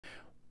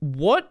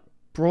what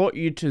brought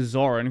you to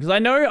Zorin? Because I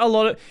know a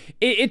lot of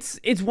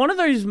it's one of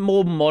those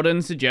more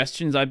modern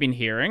suggestions I've been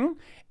hearing,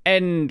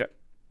 and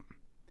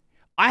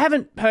I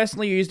haven't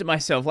personally used it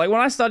myself. Like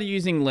when I started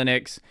using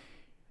Linux,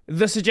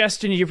 the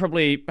suggestion, you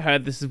probably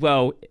heard this as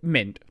well,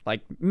 Mint.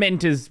 Like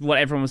Mint is what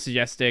everyone was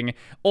suggesting,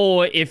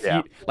 or if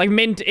you like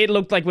Mint, it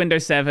looked like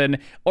Windows 7,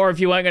 or if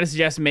you weren't going to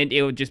suggest Mint,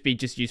 it would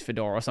just use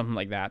Fedora or something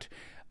like that.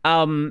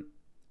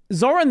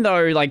 Zorin,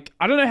 though, like,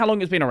 I don't know how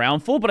long it's been around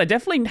for, but I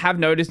definitely have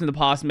noticed in the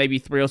past maybe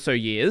 3 or so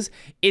years,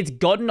 it's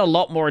gotten a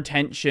lot more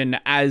attention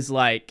as,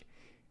 like,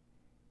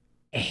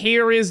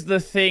 here is the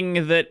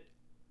thing that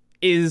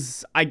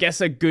is, I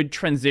guess, a good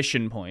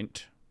transition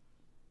point.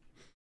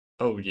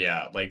 Oh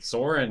yeah, like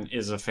Zorin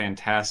is a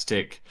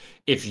fantastic,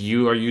 if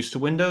you are used to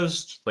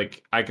Windows,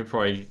 like I could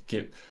probably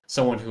get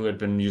someone who had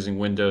been using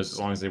Windows as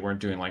long as they weren't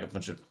doing like a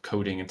bunch of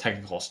coding and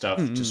technical stuff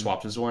to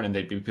swap to Zorin and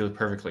they'd be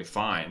perfectly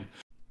fine.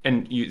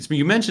 And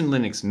you mentioned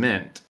Linux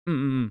Mint.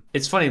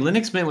 It's funny,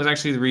 Linux Mint was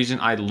actually the reason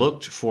I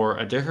looked for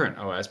a different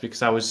OS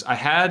because I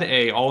had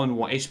a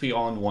all-in-one HP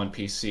all-in-one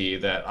PC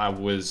that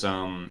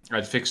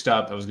I'd fixed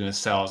up. I was going to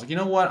sell. I was like, you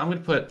know what? I'm going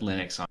to put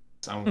Linux on.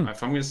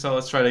 If I'm going to sell,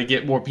 let's try to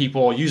get more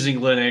people using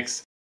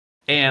Linux.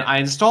 And I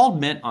installed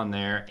Mint on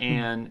there,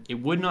 and it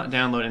would not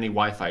download any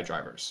Wi-Fi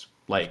drivers,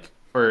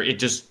 or it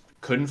just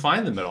couldn't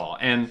find them at all.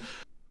 And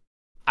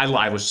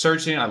I was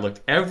searching, I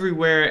looked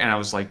everywhere, and I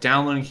was like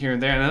downloading here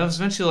and there, and I was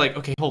eventually like,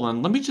 okay, hold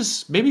on,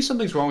 maybe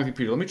something's wrong with your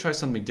computer, let me try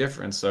something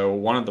different. So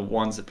one of the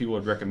ones that people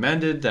had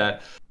recommended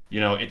that,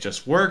 it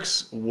just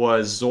works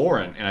was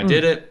Zorin, and I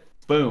did it,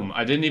 boom,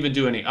 I didn't even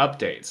do any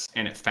updates,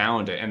 and it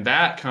found it, and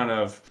that kind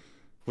of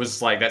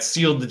was like, that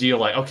sealed the deal,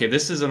 like, okay,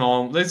 this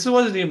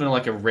wasn't even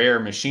like a rare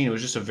machine, it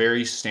was just a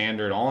very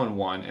standard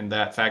all-in-one, and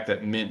that fact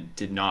that Mint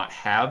did not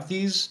have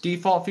these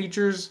default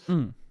features,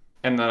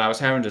 and then I was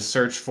having to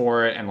search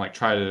for it and like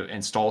try to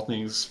install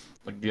things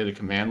like via the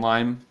command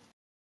line.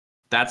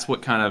 That's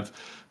what kind of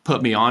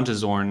put me onto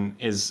Zorn.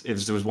 Is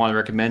there was one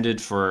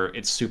recommended for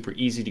it's super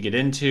easy to get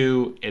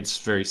into. It's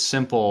very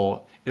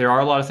simple. There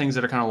are a lot of things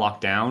that are kind of locked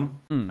down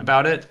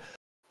about it,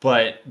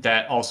 but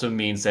that also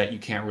means that you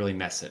can't really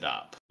mess it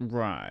up.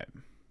 Right.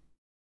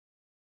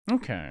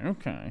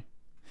 Okay.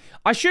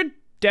 I should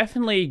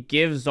definitely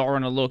give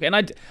Zorin a look, and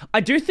I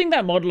do think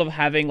that model of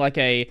having like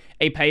a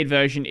paid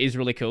version is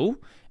really cool.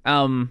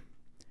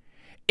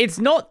 It's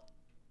not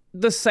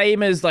the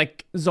same as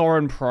like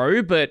Zorin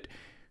Pro, but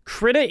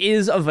Critter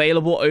is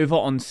available over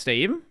on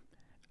Steam.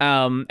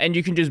 And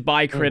you can just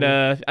buy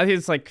Critter. I think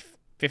it's like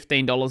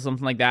 $15,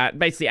 something like that.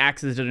 Basically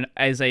acts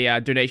as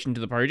a donation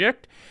to the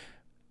project.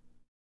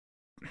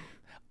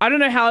 I don't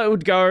know how it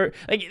would go.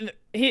 Like,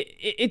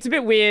 it's a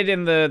bit weird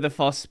in the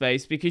FOSS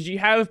space because you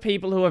have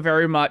people who are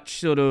very much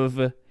sort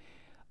of,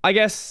 I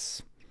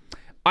guess,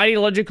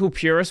 ideological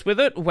purists with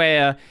it,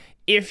 where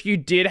if you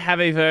did have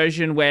a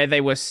version where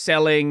they were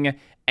selling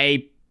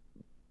a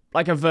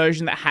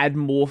version that had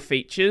more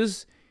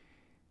features,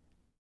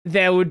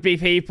 there would be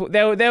people,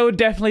 there would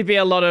definitely be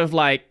a lot of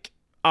like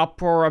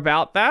uproar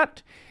about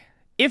that.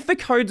 If the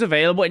code's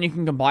available and you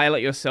can compile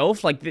it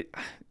yourself, like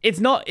it's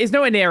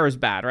nowhere near as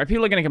bad, right?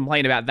 People are going to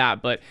complain about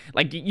that, but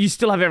like you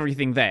still have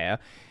everything there.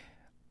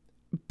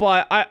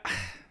 But I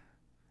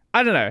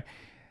don't know.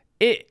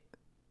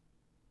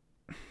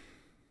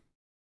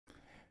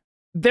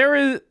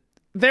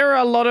 There are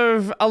a lot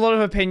of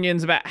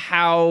opinions about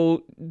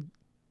how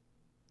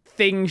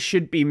things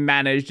should be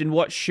managed and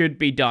what should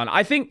be done.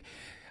 I think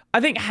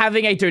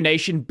having a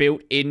donation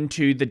built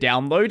into the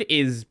download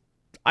is,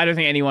 I don't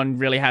think anyone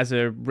really has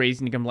a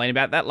reason to complain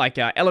about that. Like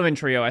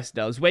Elementary OS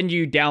does. When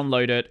you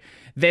download it,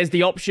 there's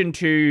the option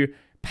to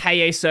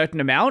pay a certain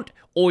amount,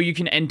 or you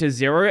can enter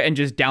 0 and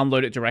just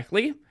download it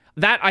directly.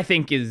 That I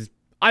think people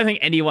are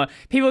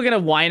going to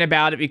whine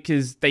about it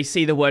because they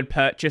see the word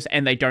purchase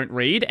and they don't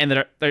read and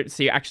they don't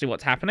see actually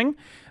what's happening.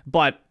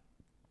 But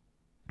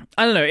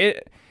I don't know.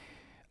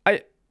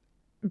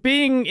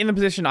 Being in the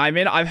position I'm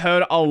in, I've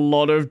heard a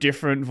lot of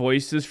different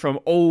voices from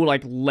all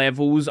like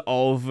levels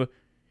of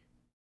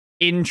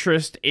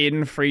interest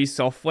in free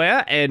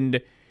software, and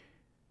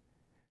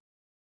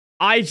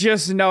I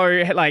just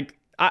know, like,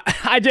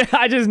 I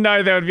just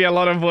know there would be a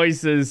lot of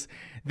voices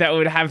that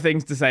would have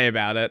things to say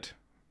about it.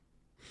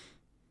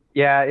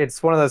 Yeah,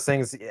 it's one of those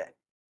things,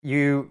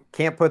 you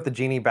can't put the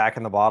genie back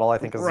in the bottle, I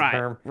think is the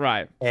term.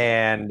 Right.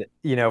 And,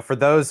 for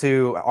those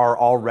who are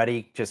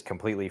already just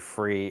completely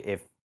free,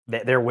 if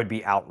there would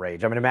be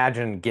outrage. I mean,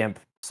 imagine GIMP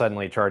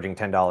suddenly charging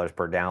 $10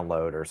 per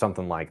download or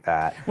something like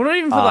that. Well, not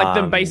even for like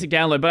the basic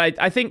download, but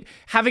I think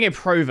having a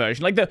pro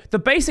version, like the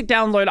basic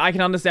download, I can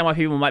understand why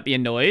people might be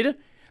annoyed,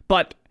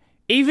 but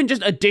even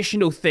just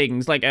additional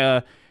things like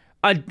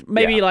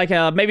maybe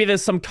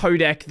there's some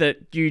codec that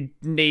you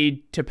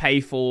need to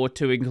pay for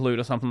to include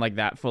or something like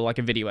that for like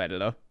a video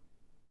editor.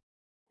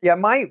 Yeah,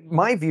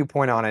 my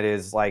viewpoint on it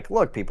is like,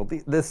 look, people,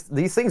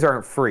 these things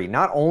aren't free.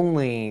 Not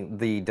only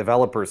the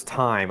developer's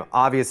time,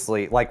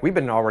 obviously, like we've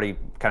been already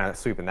kind of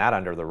sweeping that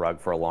under the rug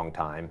for a long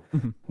time,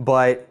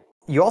 but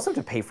you also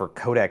have to pay for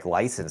codec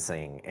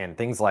licensing and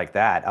things like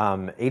that.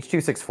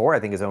 H.264, I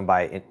think, is owned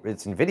by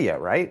it's NVIDIA,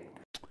 right?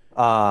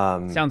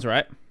 Sounds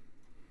right.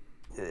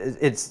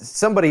 It's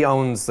somebody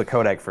owns the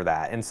codec for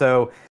that, and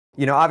so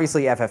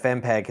obviously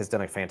FFmpeg has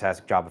done a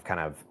fantastic job of kind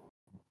of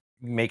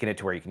making it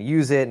to where you can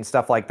use it and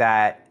stuff like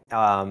that.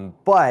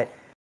 But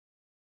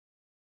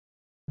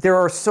there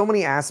are so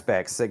many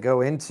aspects that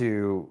go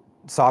into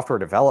software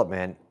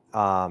development,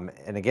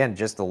 and again,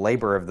 just the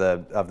labor of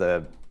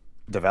the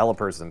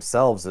developers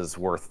themselves is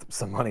worth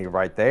some money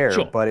right there.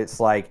 Sure. But it's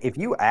like, if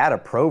you add a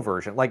pro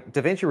version, like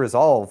DaVinci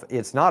Resolve,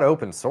 it's not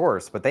open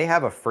source, but they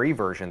have a free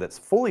version that's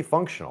fully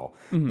functional.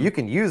 You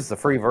can use the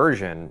free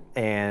version,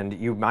 and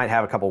you might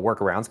have a couple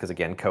workarounds because,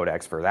 again,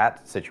 codecs for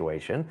that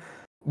situation,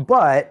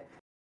 but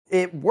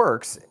it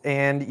works,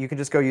 and you can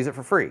just go use it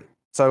for free.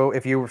 So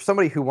if you're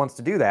somebody who wants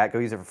to do that, go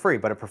use it for free.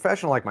 But a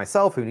professional like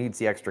myself who needs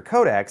the extra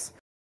codecs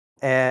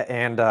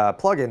and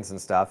plugins and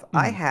stuff,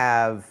 I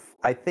have,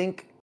 I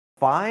think,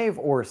 5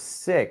 or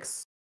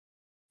 6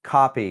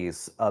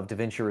 copies of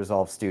DaVinci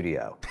Resolve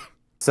Studio.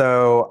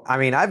 So, I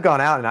mean, I've gone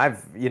out and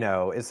I've,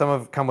 some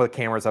have come with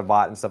cameras I've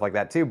bought and stuff like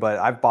that too, but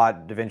I've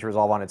bought DaVinci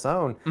Resolve on its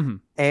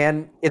own,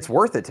 and it's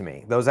worth it to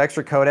me. Those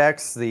extra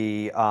codecs,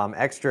 the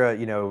extra,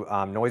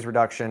 noise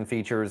reduction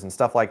features and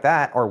stuff like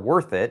that are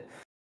worth it.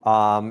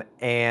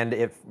 And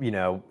if,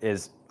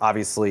 is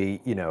obviously,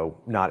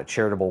 not a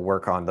charitable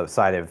work on the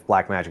side of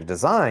Blackmagic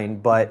Design,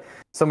 but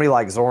somebody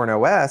like Zorin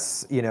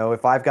OS,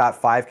 if I've got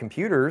 5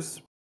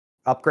 computers,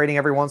 upgrading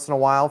every once in a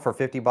while for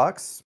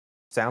 $50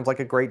 sounds like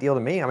a great deal to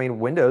me. I mean,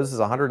 Windows is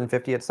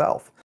 150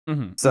 itself.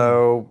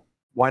 So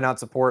why not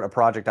support a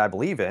project I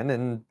believe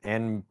in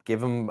and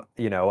give them,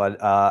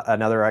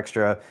 another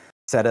extra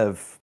set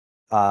of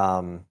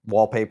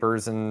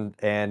wallpapers and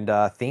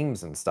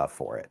themes and stuff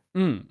for it.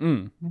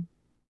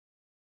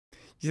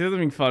 You said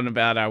something fun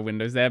about our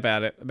Windows there,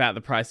 about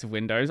the price of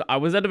Windows. I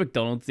was at a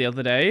McDonald's the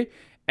other day,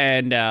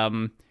 and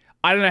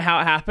I don't know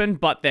how it happened,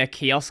 but their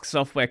kiosk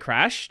software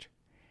crashed,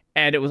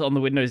 and it was on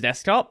the Windows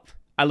desktop.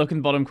 I look in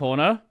the bottom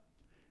corner.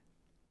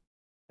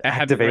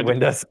 Activate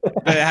Windows.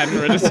 They hadn't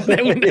registered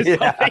their Windows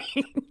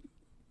copy.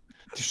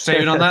 Just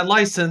save it on that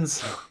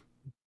license.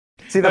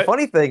 See, the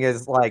funny thing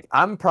is, like,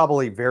 I'm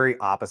probably very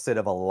opposite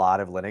of a lot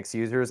of Linux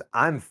users.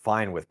 I'm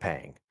fine with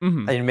paying.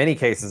 In many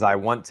cases, I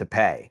want to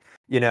pay.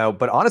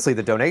 But honestly,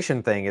 the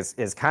donation thing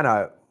is kind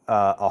of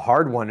a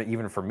hard one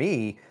even for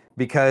me,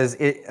 because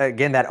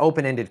again, that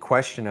open-ended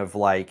question of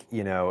like,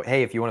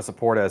 hey, if you want to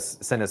support us,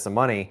 send us some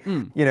money.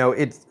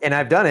 And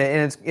I've done it,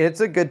 and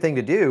it's a good thing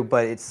to do,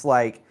 but it's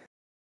like,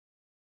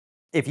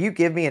 if you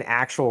give me an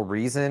actual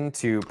reason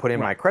to put in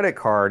my credit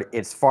card,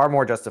 it's far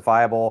more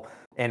justifiable.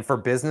 And for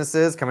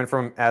businesses, coming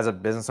from as a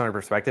business owner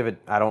perspective,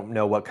 I don't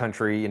know what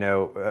country,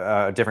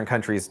 different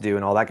countries do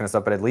and all that kind of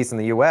stuff, but at least in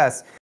the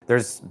US,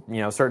 there's,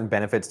 certain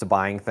benefits to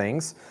buying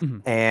things.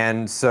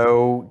 And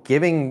so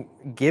giving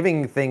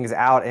things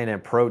out in a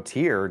pro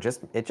tier,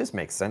 it just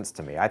makes sense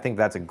to me. I think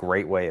that's a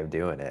great way of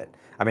doing it.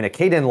 I mean, a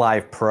Kden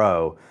Live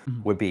Pro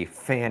would be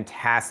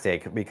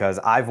fantastic, because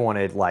I've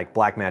wanted like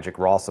Blackmagic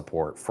RAW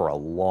support for a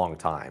long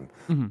time.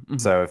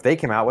 So if they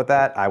came out with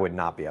that, I would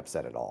not be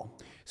upset at all.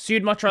 So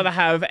you'd much rather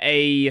have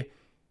a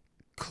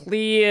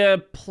clear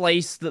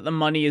place that the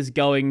money is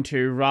going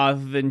to,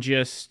 rather than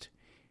just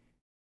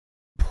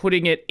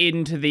putting it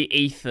into the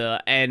ether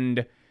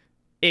and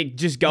it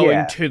just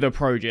going to the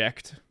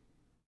project.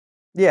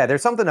 Yeah,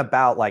 there's something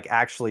about like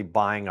actually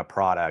buying a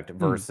product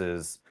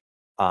versus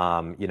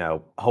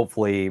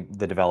hopefully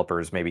the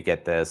developers maybe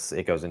get this,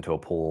 it goes into a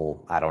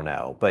pool, I don't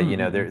know, but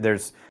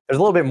there's a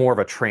little bit more of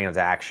a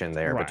transaction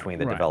there between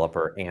the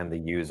developer and the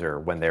user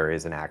when there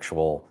is an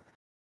actual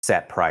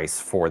set price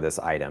for this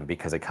item,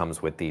 because it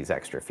comes with these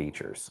extra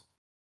features.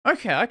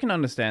 Okay, I can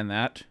understand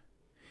that.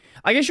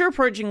 I guess you're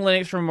approaching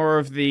Linux from more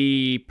of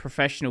the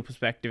professional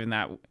perspective in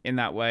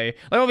that way.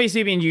 Like, obviously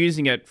you've been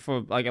using it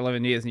for like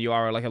 11 years and you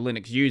are like a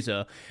Linux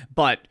user,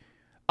 but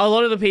a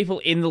lot of the people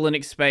in the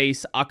Linux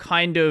space are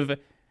kind of,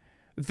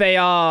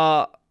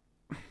 well,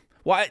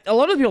 a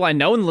lot of the people I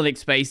know in the Linux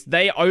space,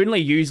 they only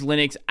use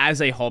Linux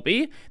as a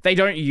hobby. They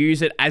don't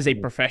use it as a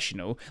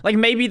professional. Like,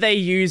 maybe they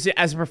use it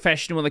as a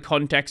professional in the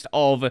context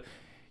of,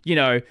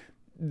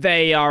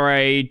 they are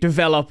a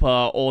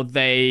developer or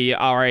they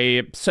are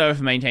a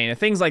server maintainer,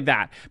 things like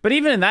that. But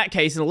even in that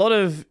case, in a lot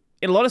of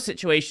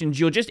situations,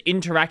 you're just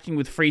interacting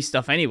with free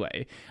stuff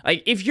anyway.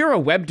 Like, if you're a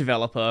web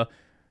developer,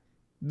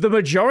 the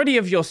majority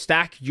of your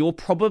stack, you're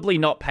probably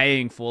not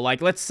paying for.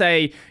 Like, let's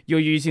say you're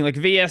using like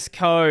VS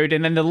Code,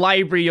 and then the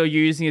library you're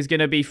using is going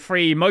to be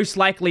free, most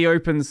likely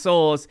open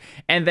source.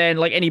 And then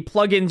like any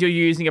plugins you're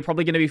using are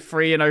probably going to be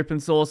free and open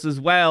source as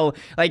well.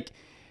 Like,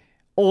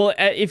 or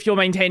if you're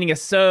maintaining a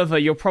server,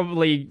 you're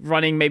probably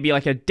running maybe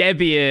like a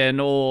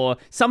Debian or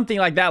something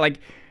like that. Like,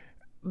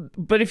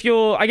 but if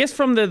you're, I guess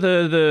from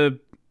the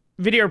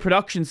video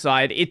production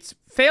side, it's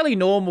fairly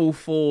normal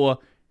for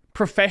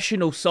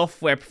professional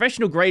software,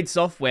 professional grade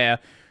software,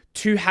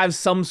 to have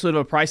some sort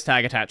of a price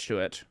tag attached to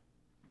it.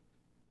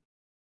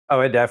 Oh,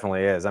 it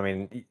definitely is. I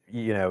mean,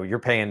 you know, you're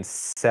paying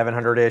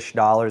 $700-ish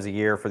a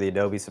year for the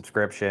Adobe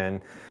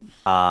subscription.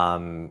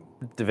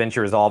 DaVinci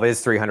Resolve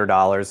is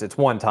 $300. It's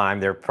one time.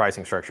 Their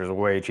pricing structure is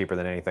way cheaper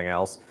than anything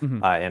else,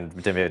 and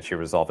DaVinci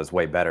Resolve is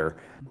way better.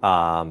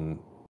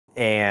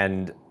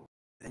 And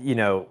you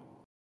know,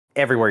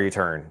 everywhere you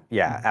turn,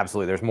 yeah,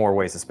 absolutely. There's more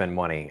ways to spend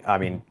money. I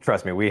mean,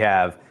 trust me, we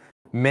have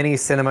many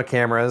cinema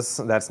cameras.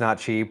 That's not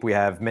cheap. We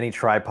have many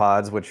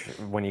tripods, which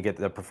when you get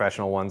the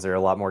professional ones, they're a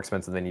lot more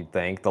expensive than you'd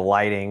think. The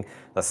lighting,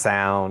 the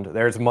sound,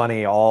 there's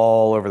money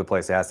all over the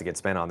place that has to get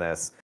spent on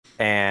this.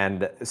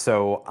 And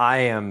so I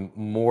am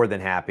more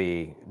than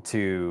happy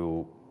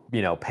to,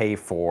 you know, pay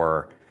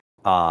for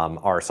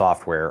our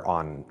software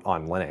on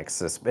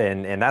Linux.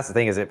 And that's the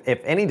thing is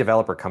if any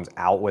developer comes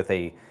out with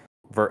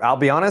I'll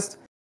be honest,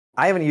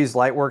 I haven't used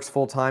Lightworks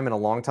full time in a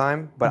long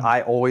time, but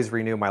I always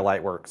renew my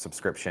Lightworks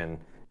subscription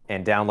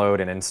and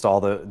download and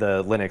install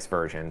the Linux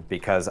version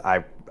because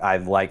I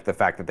like the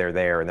fact that they're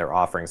there and they're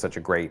offering such a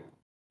great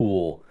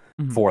tool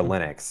for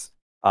Linux.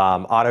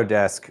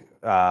 Autodesk,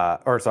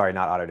 or sorry,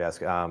 not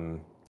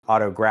Autodesk,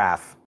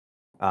 Autograph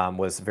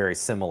was very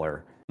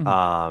similar,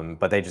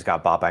 but they just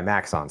got bought by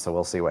Maxon, so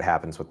we'll see what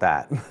happens with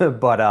that.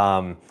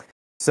 But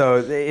so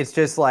it's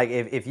just like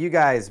if you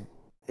guys,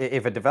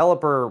 if a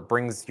developer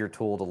brings your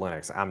tool to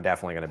Linux, I'm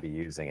definitely going to be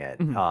using it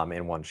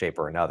in one shape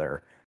or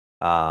another.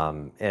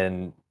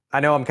 And I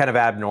know I'm kind of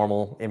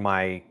abnormal in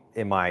my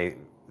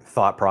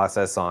thought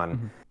process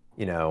on,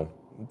 you know,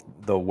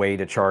 the way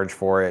to charge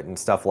for it and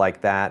stuff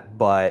like that.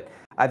 But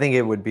I think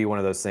it would be one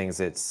of those things.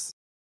 It's,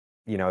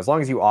 you know, as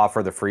long as you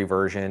offer the free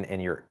version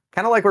and you're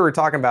kind of like we were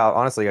talking about,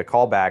 honestly, a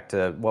callback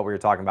to what we were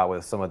talking about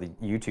with some of the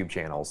YouTube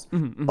channels.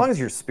 As long as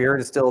your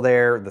spirit is still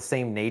there, the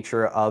same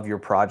nature of your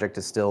project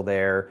is still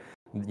there.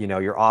 You know,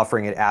 you're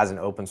offering it as an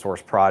open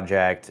source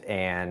project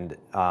and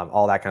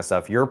all that kind of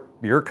stuff.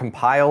 Your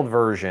compiled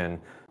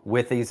version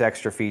with these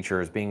extra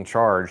features being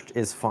charged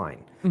is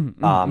fine.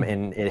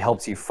 And it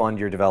helps you fund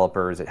your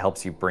developers. It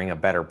helps you bring a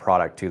better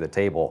product to the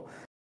table.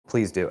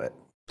 Please do it.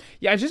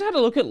 Yeah, I just had a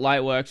look at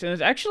Lightworks, and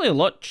it's actually a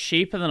lot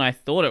cheaper than I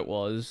thought it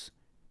was.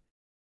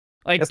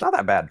 Like, it's not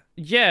that bad.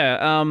 Yeah,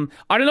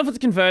 I don't know if it's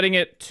converting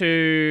it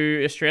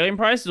to Australian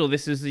prices or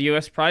this is the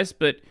US price,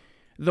 but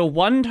the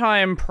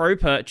one-time pro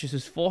purchase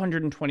is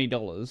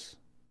 $420,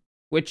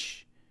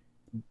 which...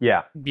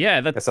 Yeah,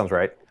 that sounds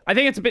right. I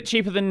think it's a bit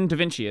cheaper than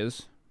DaVinci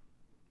is.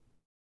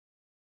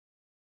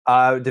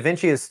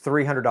 DaVinci is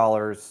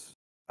 $300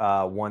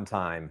 one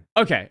time.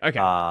 Okay.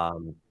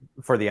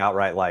 For the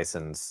outright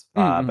license,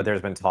 but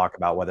there's been talk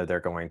about whether they're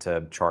going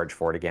to charge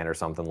for it again or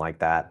something like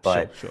that.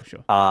 But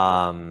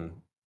sure.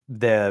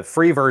 The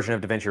free version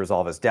of DaVinci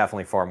Resolve is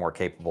definitely far more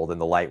capable than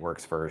the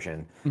Lightworks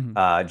version.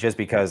 Just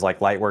because like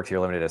Lightworks,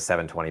 you're limited to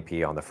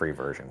 720p on the free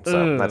version,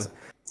 so it's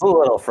a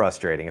little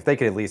frustrating. If they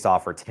could at least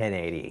offer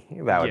 1080,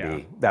 that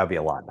would be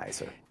a lot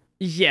nicer.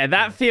 Yeah,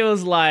 that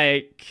feels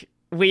like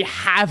we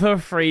have a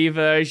free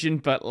version,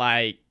 but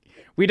like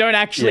we don't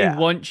actually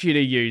want you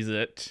to use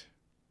it.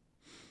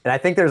 And I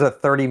think there's a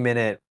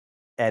 30-minute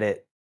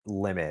edit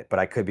limit, but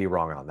I could be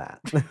wrong on that.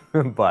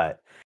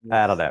 But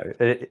I don't know.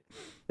 It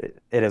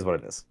is what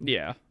it is.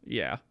 Yeah.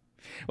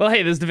 Well,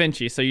 hey, there's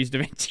DaVinci, so use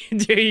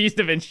DaVinci. Do you use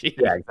DaVinci?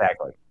 Yeah,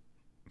 exactly.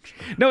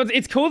 No,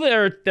 it's cool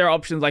that there are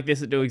options like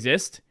this that do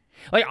exist.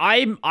 Like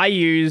I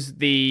use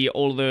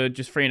all the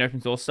just free and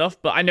open source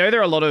stuff, but I know there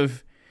are a lot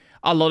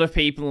of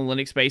people in the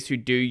Linux space who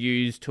do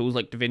use tools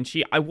like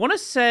DaVinci. I want to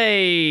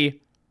say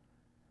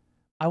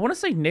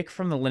Nick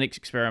from the Linux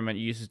Experiment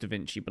uses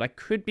DaVinci, but I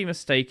could be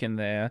mistaken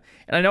there.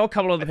 And I know a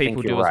couple other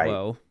people do as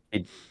well.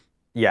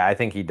 Yeah, I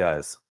think he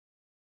does.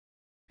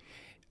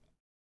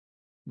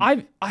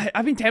 I've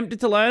been tempted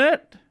to learn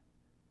it,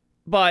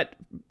 but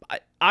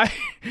I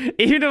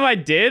even if I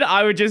did,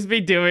 I would just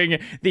be doing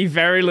the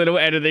very little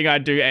editing I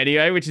do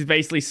anyway, which is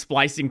basically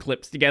splicing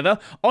clips together.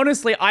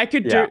 Honestly, I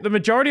could do the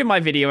majority of my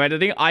video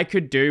editing I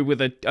could do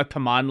with a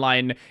command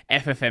line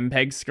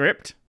FFmpeg script.